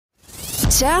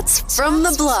Chats from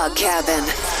the Blog Cabin.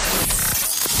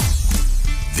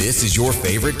 This is your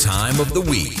favorite time of the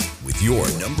week with your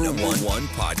number one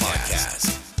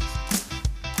podcast.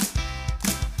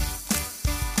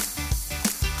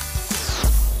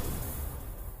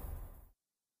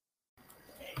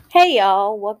 Hey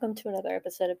y'all, welcome to another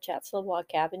episode of Chats from the Blog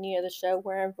Cabin. You know, the show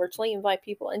where I virtually invite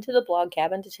people into the blog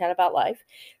cabin to chat about life.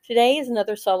 Today is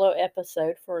another solo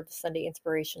episode for the Sunday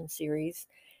Inspiration series.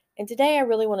 And today I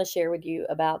really want to share with you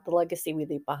about the legacy we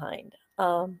leave behind.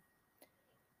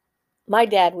 My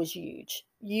dad was huge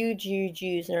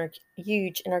in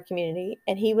our community.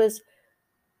 And he was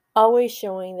always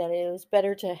showing that it was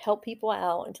better to help people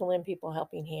out and to lend people a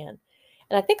helping hand.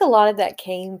 And I think a lot of that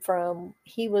came from,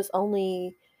 he was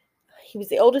the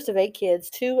oldest of 8 kids.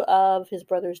 2 of his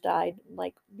brothers died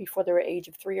like before they were age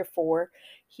of 3 or 4.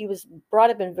 He was brought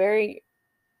up in very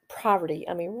poverty.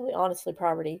 I mean, really honestly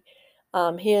poverty.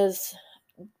 His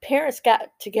parents were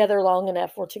together long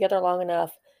enough for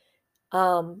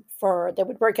they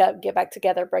would break up, get back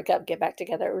together, break up, get back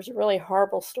together. It was a really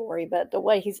horrible story, but the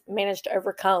way he's managed to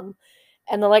overcome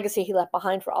and the legacy he left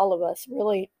behind for all of us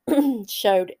really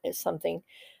showed something.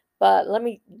 But let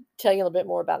me tell you a little bit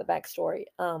more about the backstory.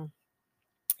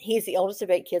 He's the oldest of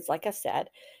 8 kids, like I said,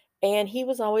 and he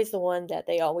was always the one that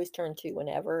they always turned to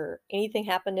whenever anything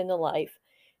happened in the life.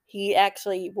 He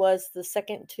actually was the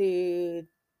second to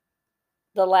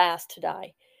the last to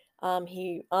die.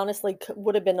 He honestly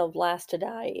would have been the last to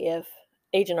die if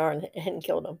Agent Orange hadn't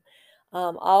killed him.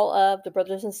 All of the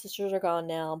brothers and sisters are gone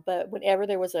now, but whenever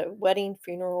there was a wedding,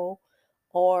 funeral,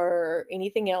 or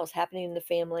anything else happening in the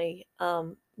family,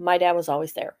 my dad was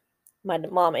always there. My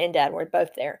mom and dad were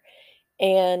both there.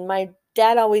 And my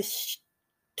dad always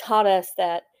taught us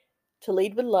that to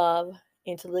lead with love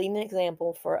and to lead an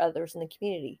example for others in the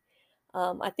community.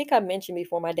 I think I mentioned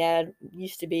before, my dad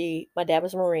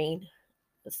was a Marine,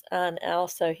 and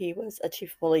also he was a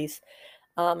chief of police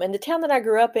in the town that I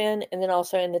grew up in, and then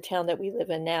also in the town that we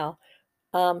live in now.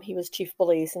 He was chief of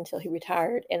police until he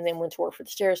retired and then went to work for the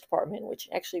sheriff's department, which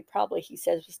actually probably he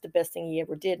says was the best thing he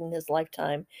ever did in his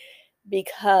lifetime,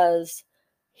 because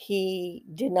he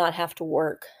did not have to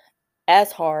work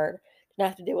as hard, did not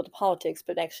have to deal with the politics,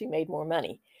 but actually made more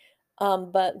money.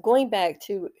 But going back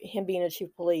to him being a chief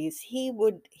of police, he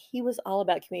was all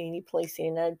about community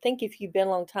policing. And I think if you've been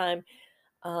a long time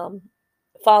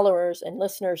followers and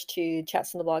listeners to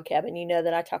Chats in the Blog Cabin, you know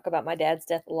that I talk about my dad's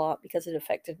death a lot because it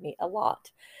affected me a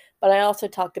lot. But I also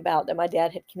talked about that my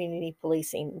dad had community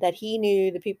policing, that he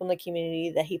knew the people in the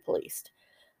community that he policed.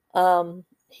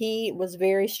 He was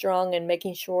very strong in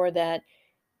making sure that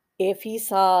if he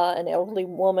saw an elderly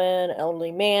woman,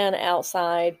 elderly man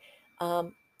outside,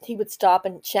 he would stop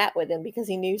and chat with them because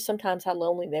he knew sometimes how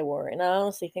lonely they were. And I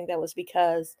honestly think that was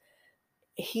because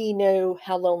he knew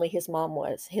how lonely his mom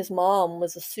was. His mom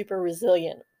was a super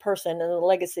resilient person, and the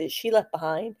legacy she left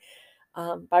behind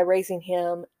by raising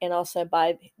him, and also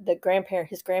by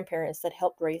his grandparents that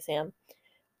helped raise him,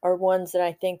 are ones that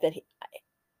I think that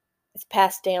it's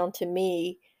passed down to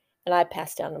me, and I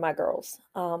passed down to my girls.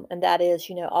 And that is,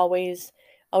 always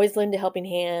lend a helping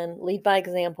hand, lead by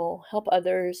example, help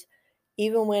others,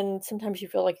 even when sometimes you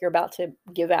feel like you're about to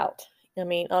give out. I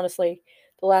mean, honestly,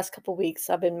 the last couple of weeks,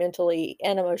 I've been mentally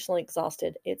and emotionally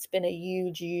exhausted. It's been a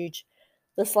huge,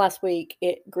 this last week,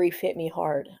 grief hit me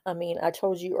hard. I mean, I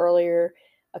told you earlier,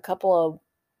 a couple of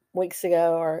weeks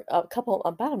ago, or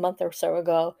about a month or so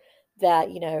ago, that,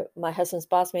 my husband's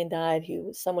boss man died, who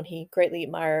was someone he greatly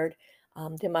admired.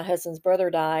 Then my husband's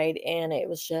brother died, and it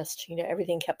was just,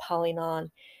 everything kept piling on.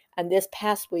 And this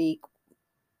past week,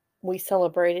 we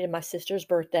celebrated my sister's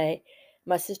birthday.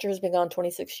 My sister has been gone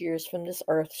 26 years from this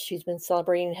earth. She's been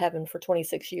celebrating in heaven for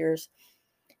 26 years.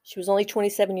 She was only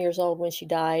 27 years old when she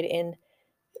died, and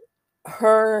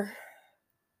her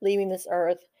leaving this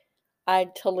earth, I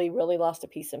totally really lost a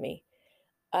piece of me.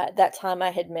 At that time,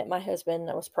 I had met my husband.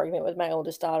 I was pregnant with my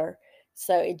oldest daughter.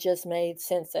 So it just made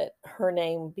sense that her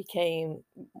name became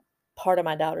part of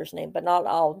my daughter's name, but not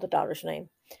all the daughter's name.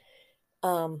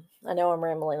 I know I'm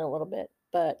rambling a little bit,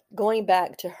 but going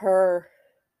back to her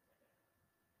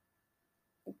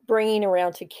bringing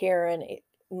around to Karen,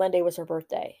 Monday was her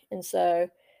birthday. And so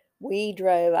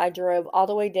I drove all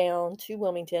the way down to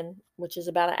Wilmington, which is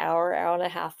about an hour and a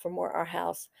half from our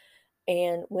house,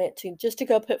 and went to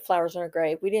go put flowers on her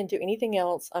grave. We didn't do anything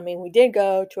else. I mean, we did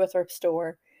go to a thrift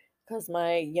store because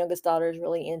my youngest daughter is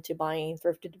really into buying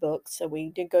thrifted books. So we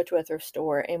did go to a thrift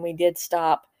store, and we did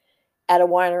stop at a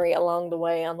winery along the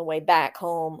way on the way back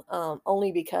home,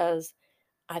 only because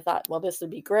I thought, well, this would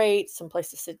be great, someplace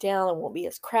to sit down and won't be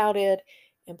as crowded,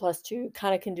 and plus to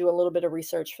kind of can do a little bit of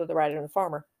research for the Writer and the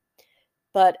Farmer.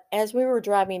 But as we were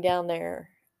driving down there,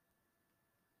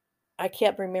 I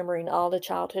kept remembering all the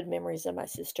childhood memories of my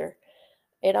sister.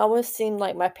 It almost seemed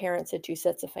like my parents had two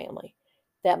sets of family.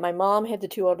 That my mom had the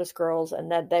two oldest girls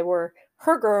and that they were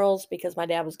her girls because my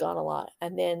dad was gone a lot.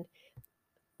 And then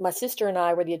my sister and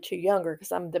I were the two younger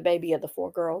because I'm the baby of the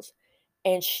four girls.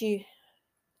 And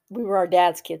we were our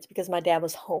dad's kids because my dad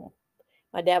was home.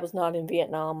 My dad was not in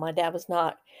Vietnam. My dad was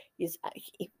not, he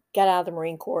got out of the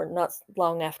Marine Corps not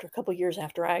long after, a couple years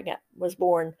after was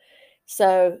born.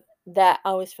 So that I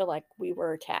always feel like we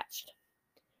were attached.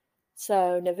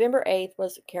 So November 8th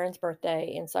was Karen's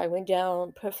birthday, and so I went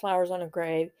down, put flowers on her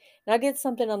grave, and I did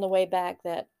something on the way back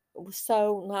that was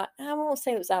so not, I won't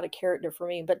say it was out of character for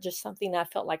me, but just something I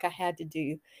felt like I had to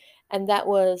do. And that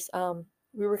was,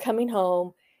 we were coming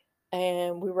home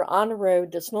and we were on a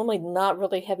road that's normally not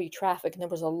really heavy traffic, and there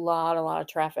was a lot of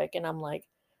traffic. And I'm like,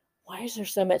 why is there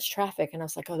so much traffic? And I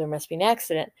was like, oh, there must be an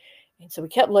accident. And so we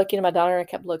kept looking, and my daughter and I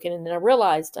kept looking, and then I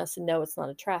realized, I said, no, it's not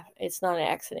an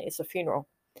accident, it's a funeral.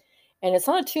 And it's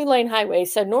on a 2-lane highway.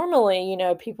 So normally,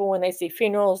 people, when they see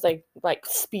funerals, they like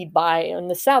speed by. In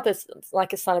the South, it's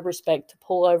like a sign of respect to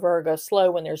pull over or go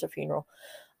slow when there's a funeral.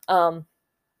 But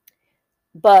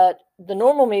the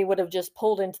normal me would have just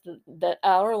pulled into the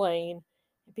outer lane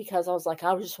because I was like,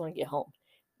 I just want to get home.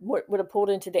 Would have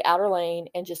pulled into the outer lane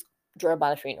and just drove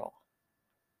by the funeral.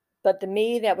 But the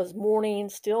me that was mourning,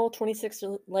 still 26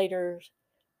 later,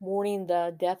 mourning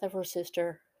the death of her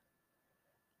sister,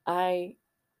 I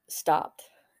stopped.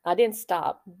 I didn't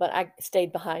stop, but I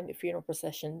stayed behind the funeral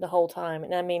procession the whole time.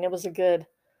 And I mean, it was a good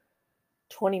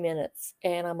 20 minutes.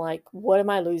 And I'm like, what am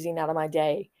I losing out of my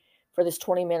day for this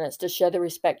 20 minutes to show the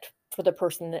respect for the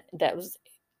person that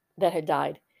had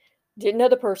died? Didn't know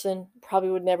the person,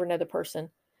 probably would never know the person.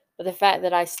 But the fact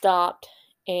that I stopped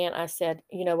and I said,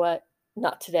 you know what?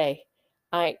 Not today.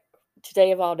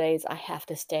 Today of all days, I have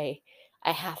to stay.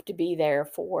 I have to be there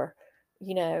for,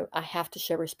 I have to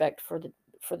show respect for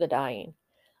the dying.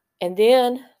 And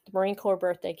then the Marine Corps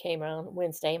birthday came on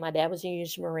Wednesday. My dad was a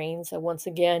huge Marine. So once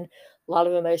again, a lot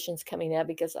of emotions coming up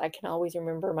because I can always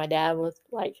remember my dad was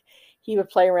like, he would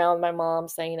play around with my mom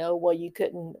saying, oh, well, you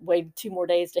couldn't wait 2 more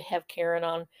days to have Karen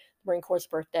on the Marine Corps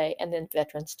birthday. And then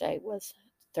Veterans Day was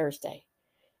Thursday.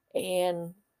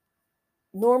 And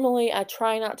normally I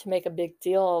try not to make a big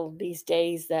deal these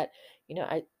days that,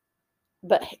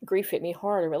 but grief hit me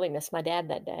hard. I really missed my dad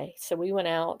that day. So we went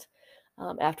out.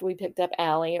 After we picked up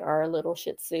Allie, our little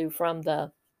Shih Tzu, from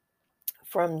the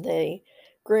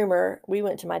groomer, we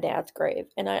went to my dad's grave.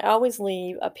 And I always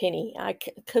leave a penny. I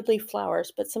could leave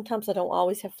flowers, but sometimes I don't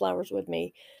always have flowers with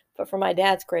me. But for my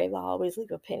dad's grave, I always leave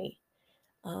a penny.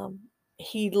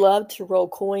 He loved to roll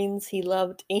coins.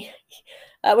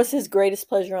 That was his greatest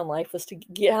pleasure in life, was to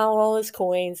get out all his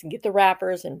coins and get the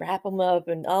wrappers and wrap them up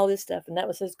and all this stuff. And that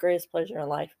was his greatest pleasure in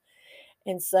life.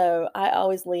 And so I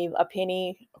always leave a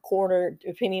penny, a quarter,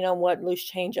 depending on what loose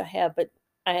change I have, but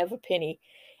I have a penny.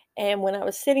 And when I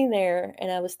was sitting there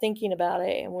and I was thinking about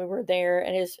it, and we were there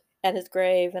at his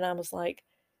grave, and I was like,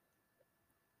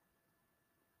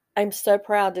 I'm so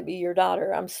proud to be your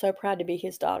daughter. I'm so proud to be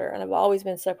his daughter. And I've always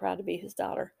been so proud to be his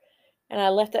daughter. And I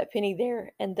left that penny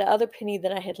there. And the other penny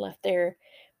that I had left there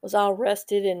was all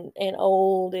rusted and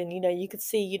old. And, you could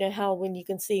see, how when you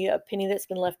can see a penny that's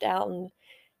been left out, and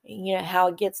how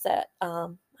it gets that, I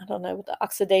don't know, with the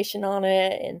oxidation on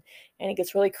it, and it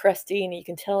gets really crusty, and you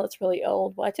can tell it's really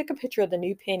old. Well, I took a picture of the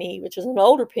new penny, which is an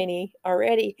older penny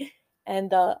already,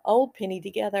 and the old penny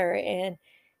together, and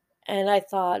I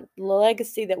thought the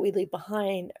legacy that we leave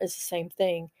behind is the same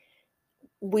thing.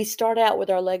 We start out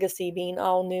with our legacy being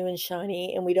all new and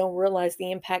shiny, and we don't realize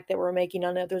the impact that we're making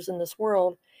on others in this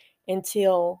world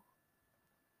until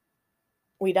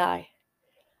we die.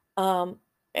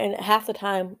 And half the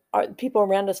time, people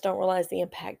around us don't realize the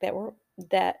impact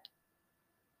that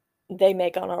they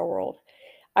make on our world.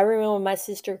 I remember when my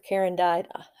sister Karen died,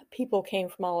 people came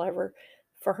from all over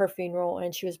for her funeral,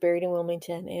 and she was buried in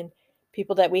Wilmington. And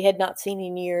people that we had not seen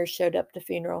in years showed up to the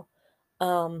funeral.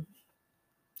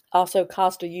 Also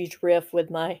caused a huge rift with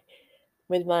my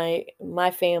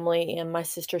family and my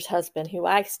sister's husband, who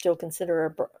I still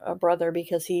consider a brother,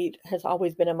 because he has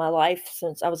always been in my life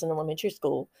since I was in elementary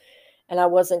school. And I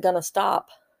wasn't going to stop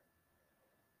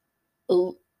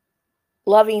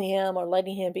loving him or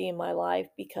letting him be in my life,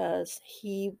 because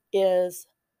he is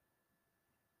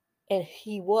and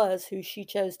he was who she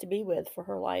chose to be with for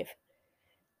her life.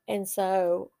 And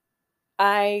so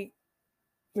I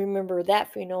remember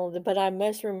that funeral, but I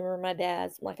most remember my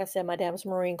dad's. Like I said, my dad was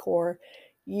Marine Corps,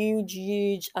 huge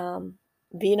Vietnam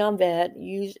vet,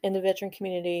 huge in the veteran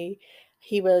community.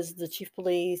 He was the chief of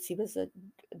police. He was a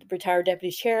retired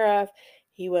deputy sheriff.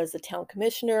 He was a town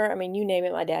commissioner. I mean, you name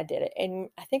it, my dad did it. And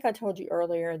I think I told you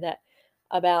earlier that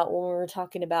about when we were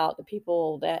talking about the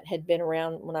people that had been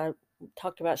around when I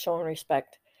talked about showing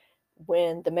respect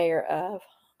when the mayor of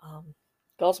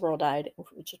Goldsboro died,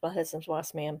 which is my husband's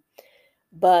wife's man.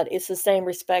 But it's the same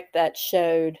respect that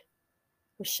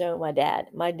was shown my dad.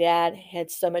 My dad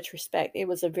had so much respect. It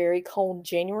was a very cold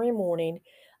January morning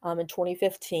in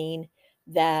 2015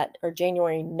 or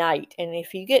January night. And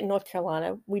if you get in North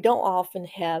Carolina, we don't often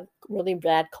have really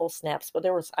bad cold snaps, but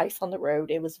there was ice on the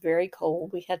road. It was very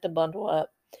cold. We had to bundle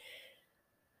up.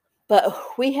 But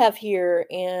we have here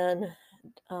in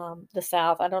the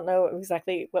South. I don't know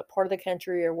exactly what part of the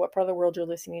country or what part of the world you're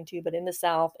listening to, but in the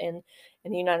South and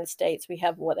in the United States, we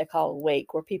have what they call a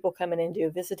wake, where people come in and do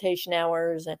visitation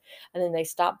hours, and then they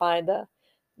stop by the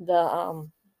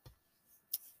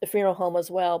funeral home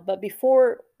as well. But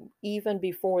even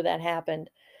before that happened,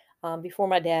 before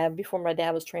my dad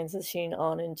was transitioning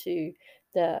on into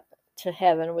the to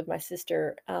heaven with my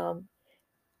sister,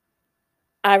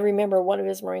 I remember one of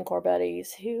his Marine Corps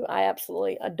buddies who I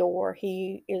absolutely adore.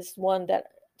 He is one that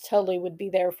totally would be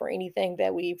there for anything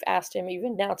that we've asked him,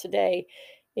 even now today.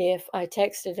 If I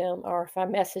texted him or if I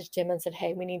messaged him and said,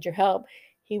 "Hey, we need your help,"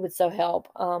 he would so help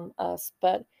us.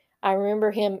 But I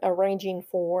remember him arranging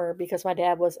because my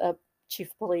dad was a chief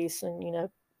of police and,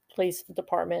 police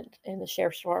department and the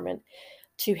sheriff's department,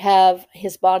 to have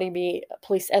his body be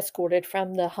police escorted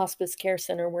from the hospice care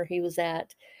center where he was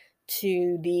at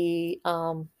to the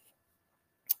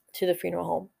funeral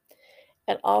home.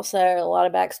 And also, a lot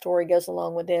of backstory goes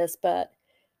along with this, but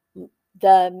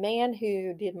the man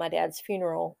who did my dad's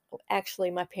funeral, actually,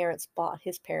 my parents bought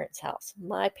his parents' house.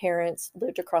 My parents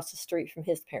lived across the street from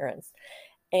his parents,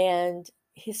 and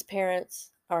his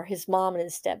parents, or his mom and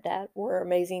his stepdad, were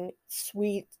amazing,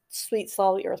 sweet, sweet,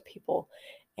 solid earth people.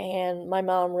 And my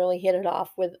mom really hit it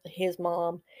off with his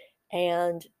mom.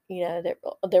 And,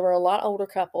 they were a lot older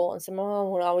couple. And so my mom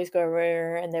would always go over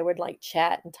there and they would like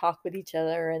chat and talk with each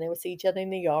other and they would see each other in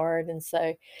the yard. And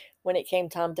so when it came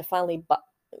time to finally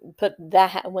put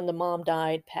when the mom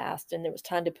passed, and it was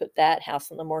time to put that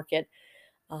house on the market,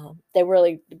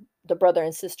 the brother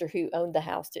and sister who owned the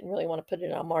house didn't really want to put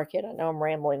it on market. I know I'm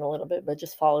rambling a little bit, but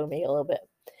just follow me a little bit.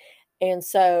 And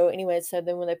so anyway, so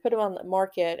then when they put it on the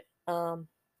market,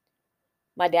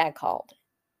 my dad called,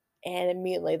 and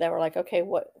immediately they were like, "Okay,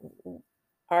 what? All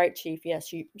right, chief,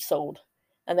 yes, you sold."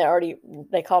 And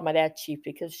they called my dad chief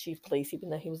because chief police,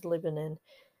 even though he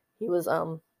was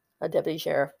a deputy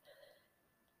sheriff.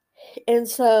 And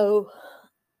so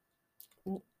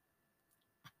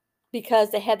because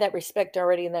they had that respect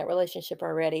already in that relationship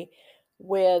already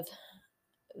with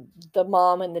the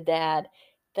mom and the dad,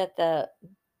 that the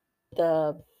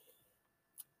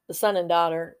son and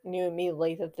daughter knew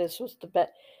immediately that this was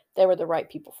they were the right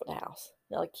people for the house.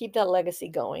 Now, keep that legacy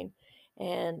going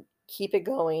and keep it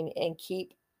going and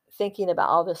keep thinking about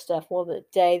all this stuff. Well, the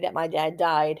day that my dad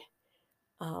died,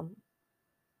 um,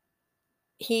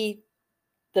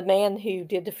 the man who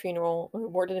did the funeral, who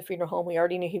worked in the funeral home, we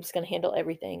already knew he was going to handle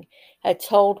everything, had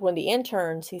told one of the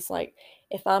interns, he's like,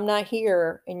 "If I'm not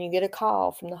here and you get a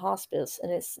call from the hospice and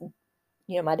it's,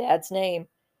 my dad's name,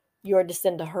 you are to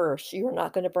send a hearse. You are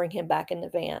not going to bring him back in the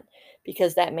van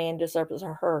because that man deserves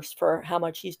a hearse for how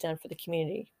much he's done for the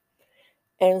community."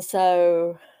 And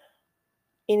so,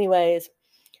 anyways,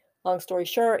 long story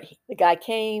short, the guy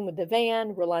came with the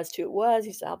van, realized who it was.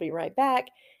 He said, "I'll be right back,"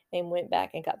 and went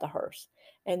back and got the hearse.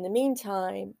 In the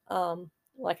meantime,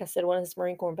 like I said, one of his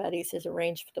Marine Corps buddies has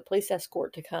arranged for the police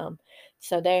escort to come.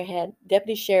 So they had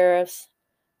deputy sheriffs,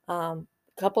 a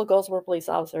couple of Goldsboro police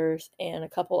officers, and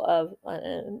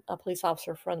a police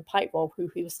officer from Pikeville, who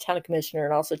he was town commissioner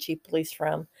and also chief police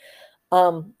from.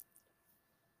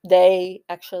 They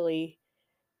actually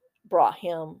brought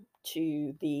him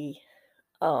to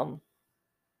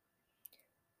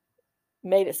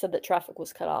made it so that traffic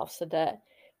was cut off, so that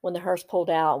when the hearse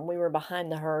pulled out and we were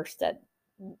behind the hearse, that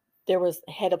there was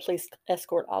had a police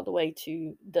escort all the way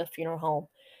to the funeral home.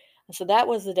 And so that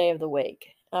was the day of the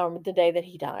wake, the day that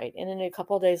he died. And then a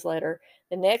couple of days later,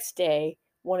 the next day,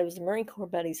 one of his Marine Corps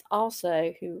buddies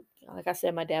also, who, like I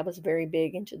said, my dad was very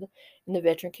big in the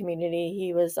veteran community.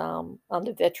 He was on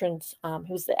the veterans,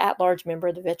 he was the at-large member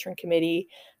of the veteran committee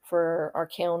for our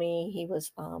county. He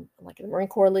was like in the Marine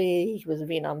Corps League. He was a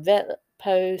Vietnam vet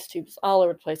post. He was all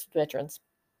over the place with veterans.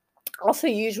 Also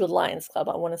used with Lions Club.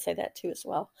 I want to say that too as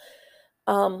well.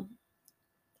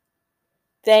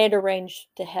 They had arranged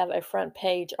to have a front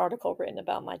page article written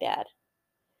about my dad.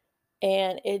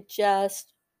 And it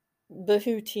just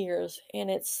behooved tears. And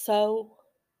it's so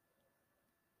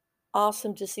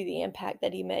awesome to see the impact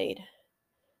that he made.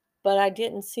 but I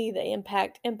didn't see the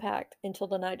impact until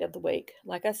the night of the wake.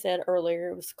 Like I said earlier,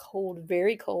 it was cold,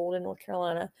 very cold in North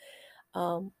Carolina.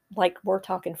 Like we're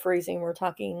talking freezing. We're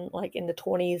talking like in the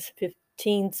 20s,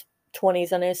 15s,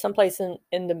 20s. I know some place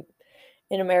in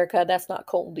America that's not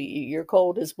cold to you. Your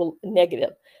cold is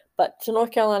negative, but to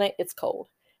North Carolina it's cold.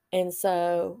 And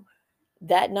so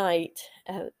that night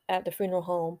at the funeral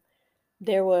home,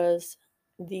 there was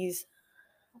these,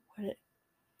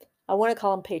 I want to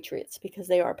call them patriots because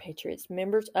they are patriots,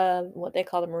 members of what they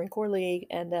call the Marine Corps League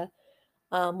and the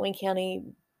Wayne County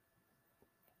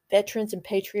Veterans and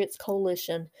Patriots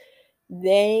Coalition.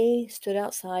 They stood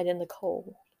outside in the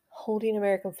cold, holding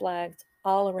American flags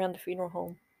all around the funeral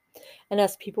home. And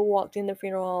as people walked in the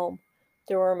funeral home,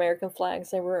 there were American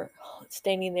flags. They were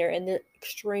standing there in the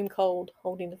extreme cold,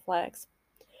 holding the flags.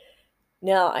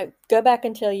 Now, I go back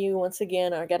and tell you once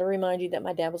again, I got to remind you that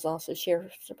my dad was also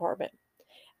sheriff's department.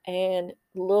 And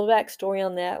a little backstory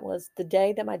on that was the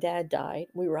day that my dad died,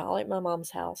 we were all at my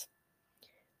mom's house.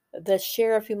 The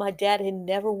sheriff who my dad had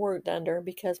never worked under,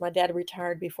 because my dad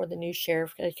retired before the new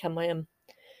sheriff had come in,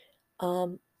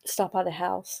 stopped by the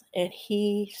house. And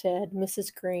he said,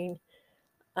 "Mrs. Green,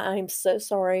 I'm so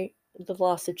sorry the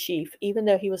loss of Chief." Even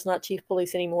though he was not chief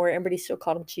police anymore, everybody still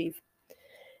called him Chief.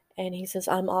 And he says,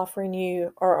 "I'm offering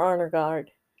you our honor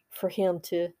guard for him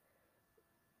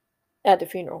at the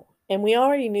funeral." And we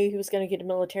already knew he was going to get a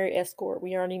military escort.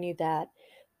 We already knew that.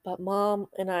 But Mom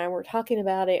and I were talking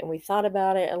about it, and we thought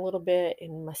about it a little bit.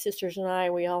 And my sisters and I,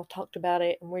 we all talked about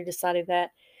it. And we decided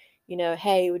that,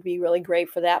 hey, it would be really great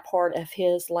for that part of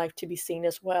his life to be seen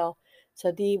as well.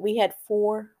 So we had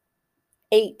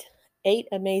eight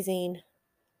amazing,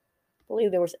 I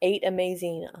believe there was 8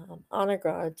 amazing honor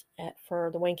guards for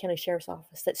the Wayne County Sheriff's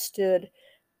Office that stood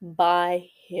by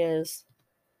his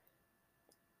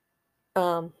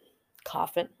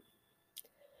coffin.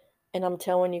 And I'm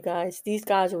telling you guys, these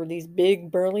guys were these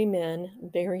big, burly men,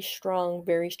 very strong,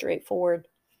 very straightforward.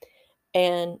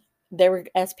 And they were,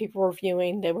 as people were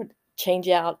viewing, they would change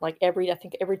out like every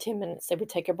 10 minutes, they would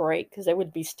take a break because they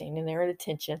would be standing there at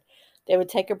attention. They would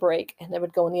take a break and they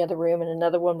would go in the other room and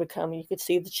another one would come and you could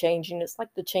see the changing. It's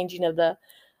like the changing of the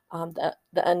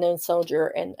unknown soldier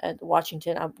and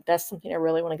Washington. That's something I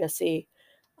really want to go see.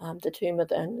 The tomb of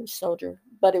the unknown soldier.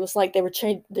 But it was like they were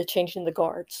changing the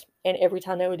guards. And every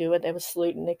time they would do it, they would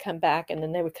salute and they'd come back and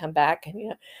then they would come back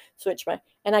and, switch back.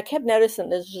 And I kept noticing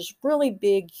there's this really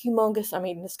big, humongous,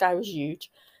 this guy was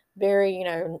huge. Very,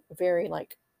 very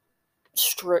like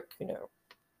strict,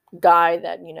 guy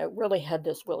that, really had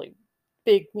this really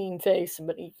big, mean face.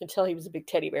 But you can tell he was a big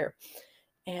teddy bear.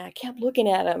 And I kept looking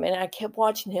at him and I kept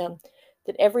watching him.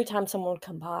 That every time someone would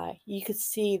come by, you could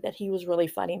see that he was really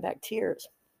fighting back tears.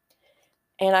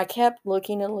 And I kept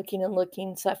looking and looking and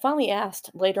looking. So I finally asked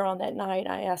later on that night,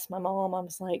 I asked my mom, I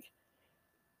was like,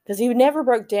 because he never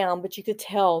broke down, but you could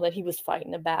tell that he was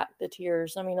fighting back the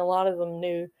tears. A lot of them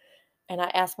knew. And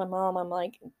I asked my mom, I'm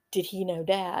like, did he know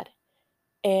Dad?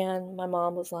 And my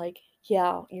mom was like,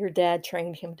 yeah, your dad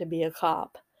trained him to be a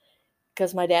cop.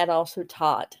 Because my dad also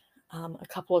taught a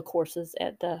couple of courses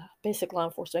at the Basic Law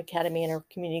Enforcement Academy in our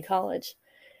community college.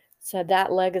 So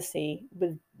that legacy,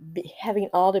 with having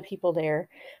all the people there,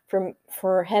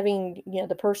 for having,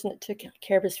 the person that took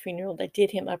care of his funeral, that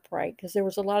did him upright, because there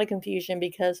was a lot of confusion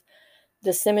because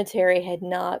the cemetery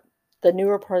the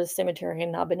newer part of the cemetery had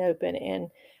not been open. And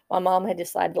my mom had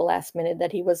decided the last minute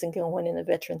that he wasn't going in the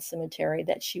veterans cemetery,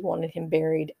 that she wanted him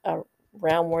buried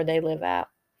around where they live at.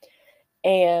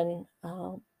 And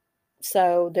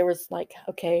so there was like,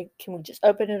 okay, can we just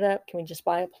open it up? Can we just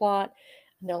buy a plot?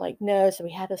 And they're like, no. So we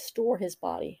had to store his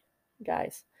body,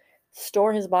 guys.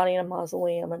 Store his body in a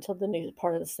mausoleum until the new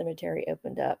part of the cemetery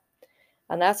opened up.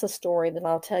 And that's a story that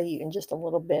I'll tell you in just a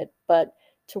little bit. But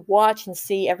to watch and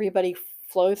see everybody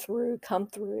come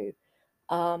through,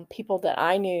 people that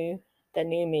I knew, that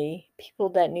knew me, people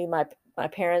that knew my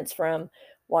parents from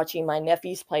watching my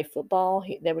nephews play football.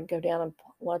 They would go down and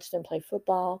watch them play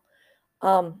football.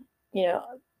 Other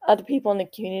people in the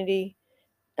community.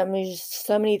 Just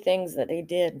so many things that they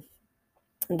did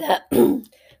that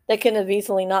they couldn't have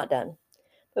easily not done.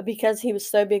 But because he was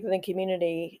so big in the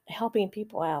community, helping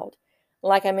people out.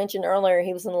 Like I mentioned earlier,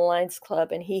 he was in the Lions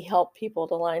Club and he helped people at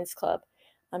the Lions Club.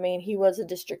 He was a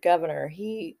district governor.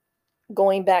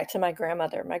 Going back to my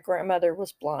grandmother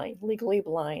was blind, legally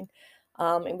blind.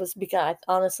 It was because,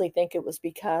 I honestly think it was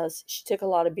because she took a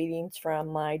lot of beatings from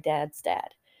my dad's dad.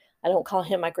 I don't call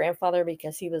him my grandfather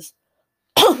because he was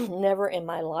never in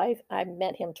my life. I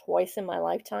met him twice in my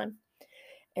lifetime.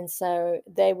 And so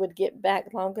they would get back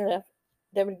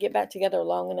together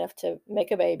long enough to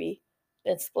make a baby,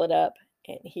 then split up,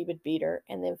 and he would beat her.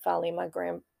 And then finally my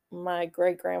my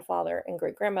great-grandfather and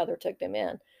great-grandmother took them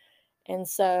in. And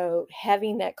so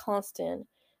having that constant,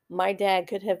 my dad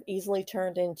could have easily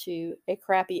turned into a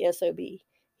crappy SOB.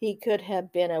 He could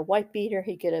have been a wife beater.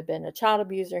 He could have been a child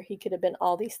abuser. He could have been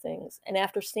all these things. And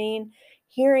after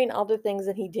hearing all the things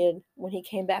that he did when he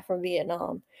came back from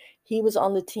Vietnam, he was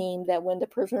on the team that when the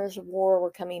prisoners of war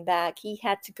were coming back, he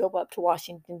had to go up to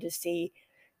Washington, D.C.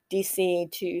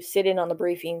 to sit in on the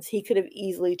briefings. He could have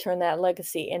easily turned that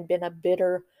legacy and been a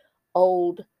bitter,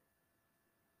 old,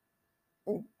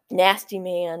 nasty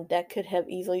man that could have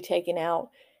easily taken out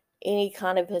any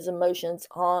kind of his emotions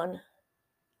on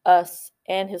us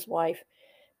and his wife.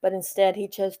 But instead, he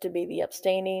chose to be the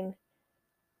upstanding,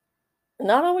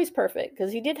 not always perfect,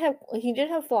 because he did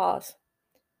have flaws.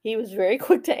 He was very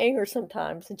quick to anger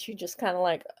sometimes, and she just kind of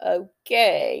like,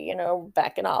 okay,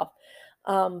 backing off.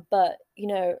 But,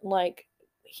 like,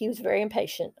 he was very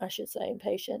impatient, I should say,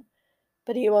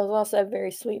 but he was also a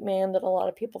very sweet man that a lot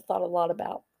of people thought a lot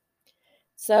about.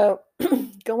 So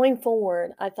going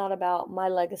forward, I thought about my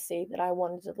legacy that I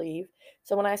wanted to leave.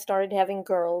 So when I started having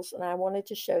girls, and I wanted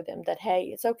to show them that,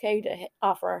 hey, it's okay to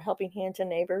offer a helping hand to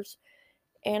neighbors.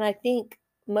 And I think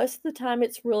most of the time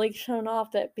it's really shown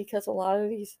off that, because a lot of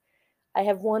these, I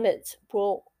have one that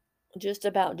will just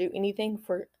about do anything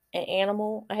for an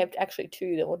animal. I have actually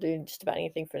two that will do just about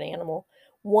anything for an animal.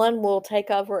 One will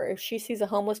take over if she sees a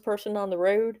homeless person on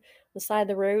the side of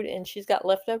the road, and she's got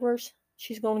leftovers.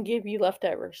 She's going to give you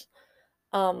leftovers.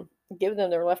 Give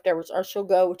them their leftovers, or she'll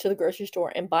go to the grocery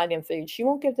store and buy them food. She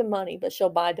won't give them money, but she'll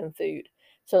buy them food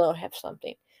so they'll have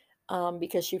something.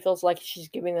 Because she feels like she's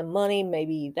giving them money.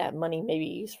 Maybe that money may be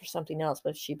used for something else,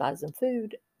 but if she buys them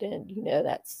food, then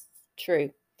that's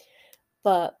true.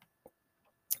 But,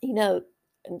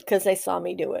 because they saw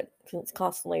me do it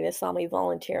constantly, they saw me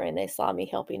volunteering, they saw me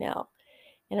helping out.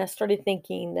 And I started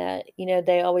thinking that,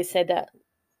 they always said that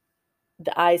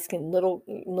the eyes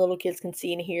little kids can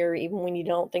see and hear, even when you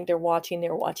don't think they're watching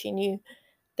you.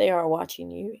 They are watching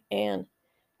you. And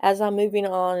as I'm moving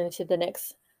on into the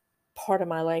next part of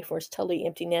my life where it's totally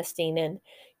empty nesting, and,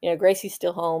 Gracie's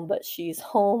still home, but she's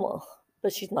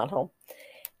not home.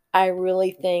 I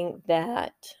really think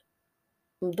that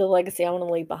the legacy I want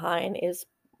to leave behind is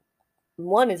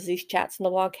these chats in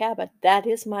the log cabin. That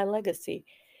is my legacy.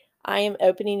 I am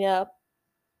opening up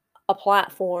a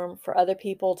platform for other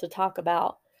people to talk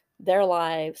about their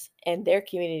lives and their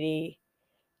community,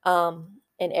 and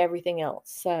everything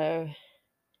else. So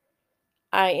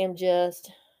I am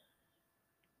just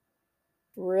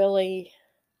really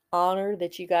honored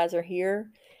that you guys are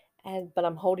here, but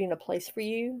I'm holding a place for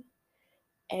you.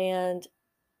 And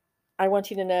I want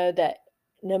you to know that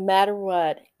no matter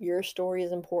what, your story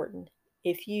is important.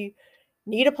 If you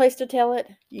need a place to tell it,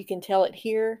 you can tell it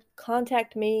here.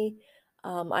 Contact me.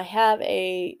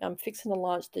 I'm fixing to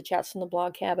launch the Chats from the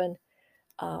Blog Cabin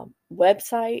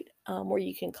website, where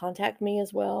you can contact me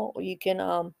as well. Or you can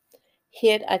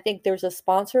I think there's a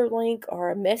sponsor link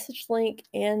or a message link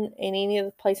in any of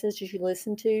the places you should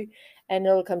listen to, and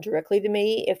it'll come directly to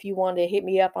me. If you want to hit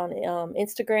me up on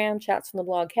Instagram, Chats from the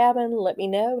Blog Cabin, let me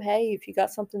know. Hey, if you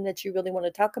got something that you really want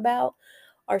to talk about,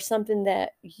 or something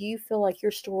that you feel like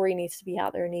your story needs to be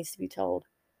out there, needs to be told,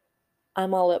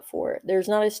 I'm all up for it. There's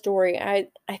not a story. I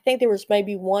think there was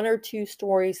maybe one or two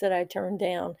stories that I turned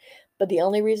down, but the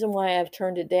only reason why I've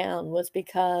turned it down was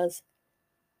because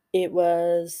it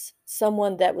was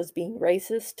someone that was being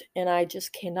racist, and I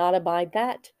just cannot abide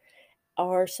that.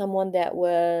 Or someone that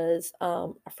was, I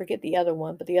forget the other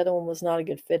one, but the other one was not a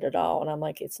good fit at all. And I'm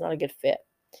like, it's not a good fit.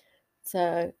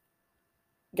 So,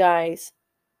 guys,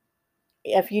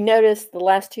 if you notice, the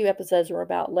last two episodes were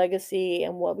about legacy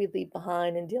and what we leave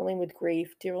behind, and dealing with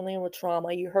grief, dealing with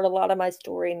trauma. You heard a lot of my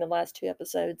story in the last two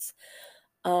episodes.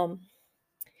 And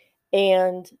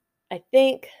I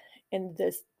think in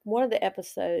this one of the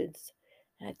episodes,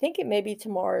 and I think it may be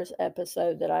tomorrow's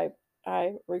episode that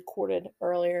I recorded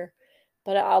earlier,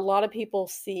 but a lot of people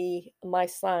see my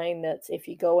sign that's, if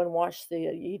you go and watch the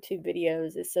YouTube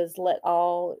videos, it says, let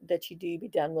all that you do be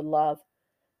done with love.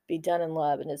 Be done in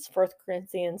love. And it's 1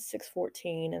 Corinthians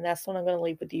 6:14. And that's what I'm going to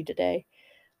leave with you today.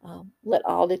 Let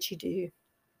all that you do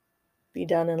be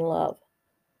done in love.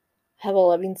 Have a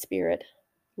loving spirit.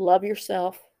 Love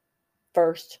yourself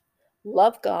first.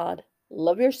 Love God.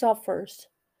 Love yourself first.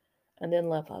 And then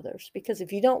love others. Because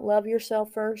if you don't love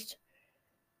yourself first,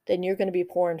 then you're going to be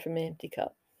pouring from an empty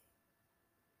cup.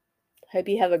 Hope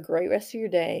you have a great rest of your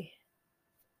day.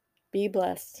 Be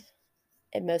blessed.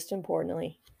 And most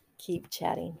importantly, keep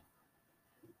chatting.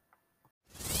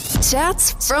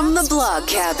 Chats from the Blog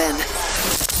Cabin.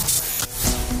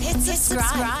 Hit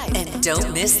subscribe and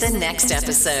don't miss the next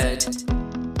episode.